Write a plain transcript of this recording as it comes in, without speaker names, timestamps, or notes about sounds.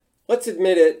Let's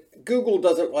admit it, Google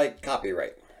doesn't like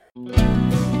copyright.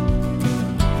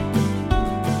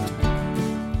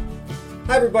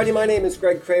 Hi everybody, my name is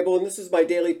Greg Crable and this is my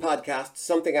daily podcast,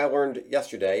 Something I Learned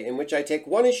Yesterday, in which I take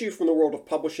one issue from the world of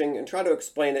publishing and try to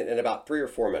explain it in about 3 or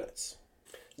 4 minutes.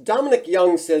 Dominic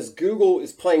Young says Google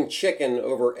is playing chicken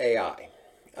over AI.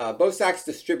 Bosaks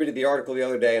distributed the article the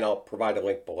other day and I'll provide a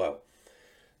link below.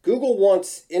 Google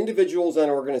wants individuals and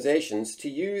organizations to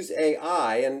use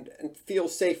AI and feel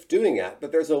safe doing that,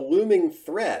 but there's a looming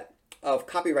threat of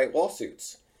copyright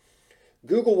lawsuits.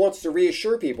 Google wants to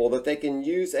reassure people that they can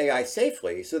use AI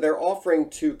safely, so they're offering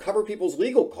to cover people's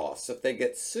legal costs if they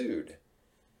get sued.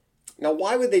 Now,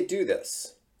 why would they do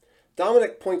this?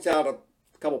 Dominic points out a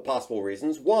couple possible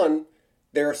reasons. One,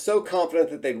 they're so confident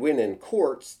that they'd win in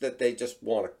courts that they just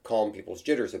want to calm people's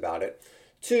jitters about it.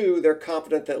 Two, they're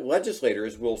confident that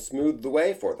legislators will smooth the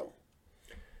way for them.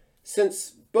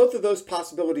 Since both of those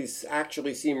possibilities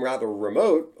actually seem rather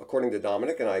remote, according to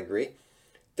Dominic, and I agree,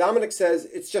 Dominic says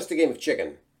it's just a game of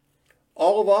chicken.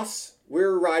 All of us,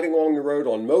 we're riding along the road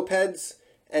on mopeds,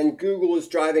 and Google is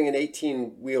driving an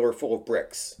 18-wheeler full of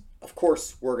bricks. Of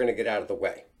course, we're going to get out of the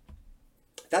way.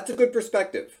 That's a good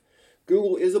perspective.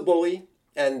 Google is a bully,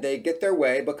 and they get their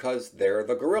way because they're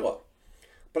the gorilla.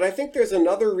 But I think there's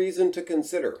another reason to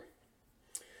consider.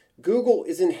 Google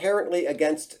is inherently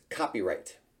against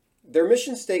copyright. Their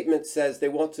mission statement says they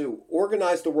want to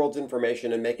organize the world's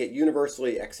information and make it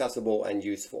universally accessible and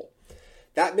useful.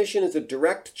 That mission is a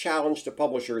direct challenge to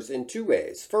publishers in 2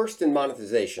 ways. First, in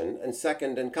monetization, and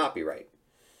second, in copyright.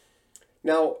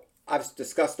 Now, I've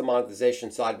discussed the monetization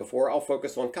side before. I'll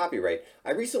focus on copyright.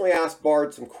 I recently asked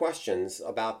Bard some questions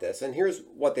about this, and here's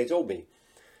what they told me.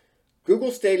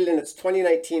 Google stated in its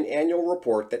 2019 annual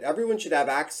report that everyone should have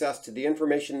access to the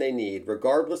information they need,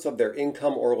 regardless of their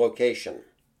income or location.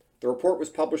 The report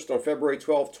was published on February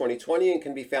 12, 2020, and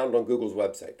can be found on Google's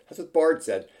website. That's what Bard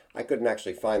said. I couldn't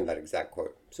actually find that exact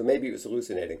quote, so maybe it was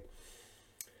hallucinating.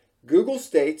 Google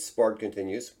states, Bard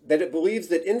continues, that it believes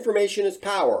that information is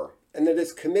power, and that it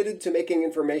is committed to making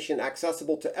information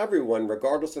accessible to everyone,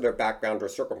 regardless of their background or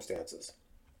circumstances.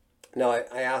 Now,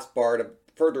 I asked Bard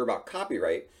further about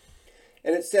copyright,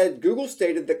 and it said, Google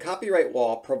stated that copyright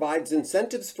law provides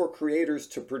incentives for creators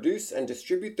to produce and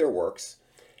distribute their works,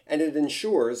 and it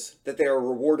ensures that they are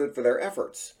rewarded for their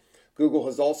efforts. Google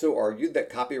has also argued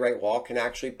that copyright law can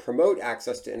actually promote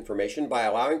access to information by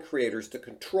allowing creators to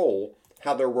control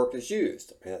how their work is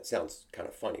used. I mean, that sounds kind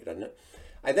of funny, doesn't it?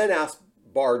 I then asked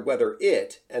Bard whether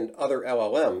it and other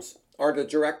LLMs aren't a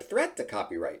direct threat to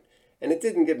copyright, and it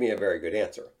didn't give me a very good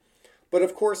answer. But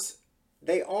of course,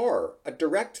 they are a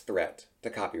direct threat to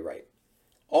copyright.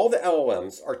 All the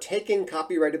LLMs are taking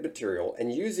copyrighted material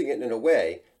and using it in a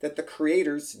way that the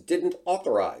creators didn't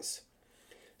authorize.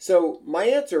 So my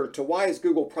answer to why is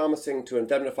Google promising to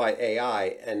indemnify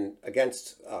AI and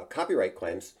against copyright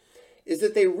claims is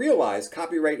that they realize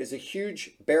copyright is a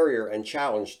huge barrier and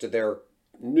challenge to their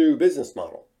new business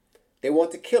model. They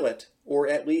want to kill it or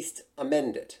at least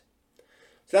amend it.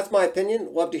 So that's my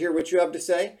opinion. Love to hear what you have to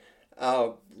say.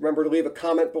 Remember to leave a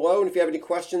comment below, and if you have any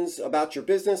questions about your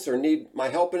business or need my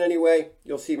help in any way,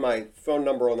 you'll see my phone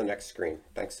number on the next screen.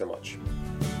 Thanks so much.